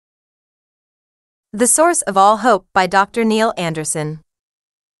The Source of All Hope by Dr. Neil Anderson.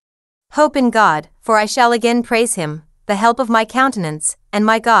 Hope in God, for I shall again praise him, the help of my countenance, and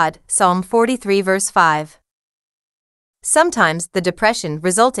my God. Psalm 43 verse 5. Sometimes the depression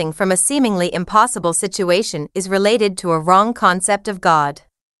resulting from a seemingly impossible situation is related to a wrong concept of God.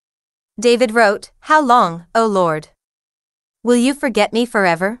 David wrote, "How long, O Lord? Will you forget me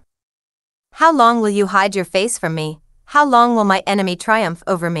forever? How long will you hide your face from me? How long will my enemy triumph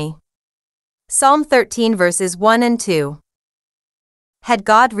over me?" Psalm 13 verses 1 and 2. Had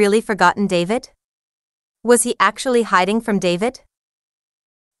God really forgotten David? Was he actually hiding from David?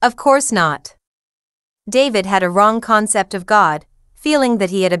 Of course not. David had a wrong concept of God, feeling that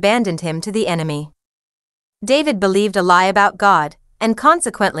he had abandoned him to the enemy. David believed a lie about God, and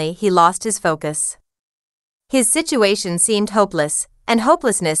consequently he lost his focus. His situation seemed hopeless, and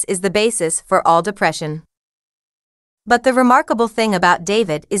hopelessness is the basis for all depression. But the remarkable thing about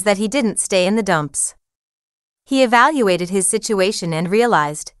David is that he didn't stay in the dumps. He evaluated his situation and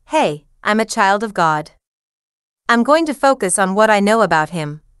realized, hey, I'm a child of God. I'm going to focus on what I know about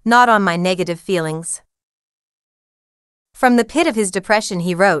him, not on my negative feelings. From the pit of his depression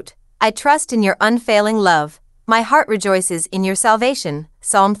he wrote, "I trust in your unfailing love, my heart rejoices in your salvation."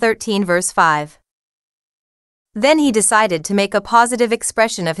 Psalm 13 verse 5. Then he decided to make a positive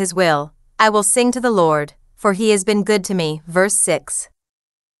expression of his will. "I will sing to the Lord, for he has been good to me." Verse 6.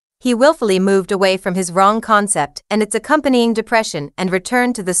 He willfully moved away from his wrong concept and its accompanying depression and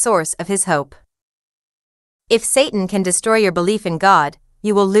returned to the source of his hope. If Satan can destroy your belief in God,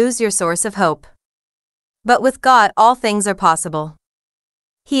 you will lose your source of hope. But with God all things are possible.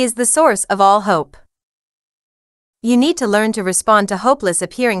 He is the source of all hope. You need to learn to respond to hopeless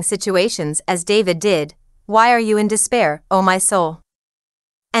appearing situations as David did. "Why are you in despair, O my soul?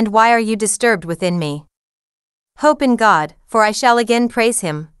 And why are you disturbed within me? Hope in God, for I shall again praise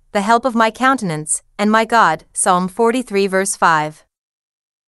him, the help of my countenance, and my God." Psalm 43 verse 5.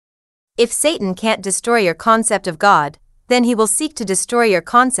 If Satan can't destroy your concept of God, then he will seek to destroy your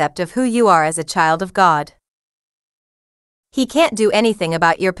concept of who you are as a child of God. He can't do anything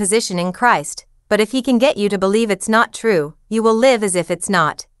about your position in Christ, but if he can get you to believe it's not true, you will live as if it's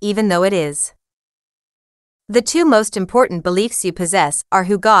not, even though it is. The two most important beliefs you possess are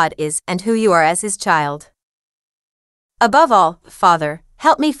who God is and who you are as his child. Above all, Father,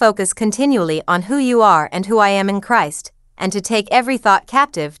 help me focus continually on who you are and who I am in Christ, and to take every thought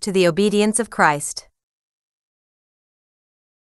captive to the obedience of Christ.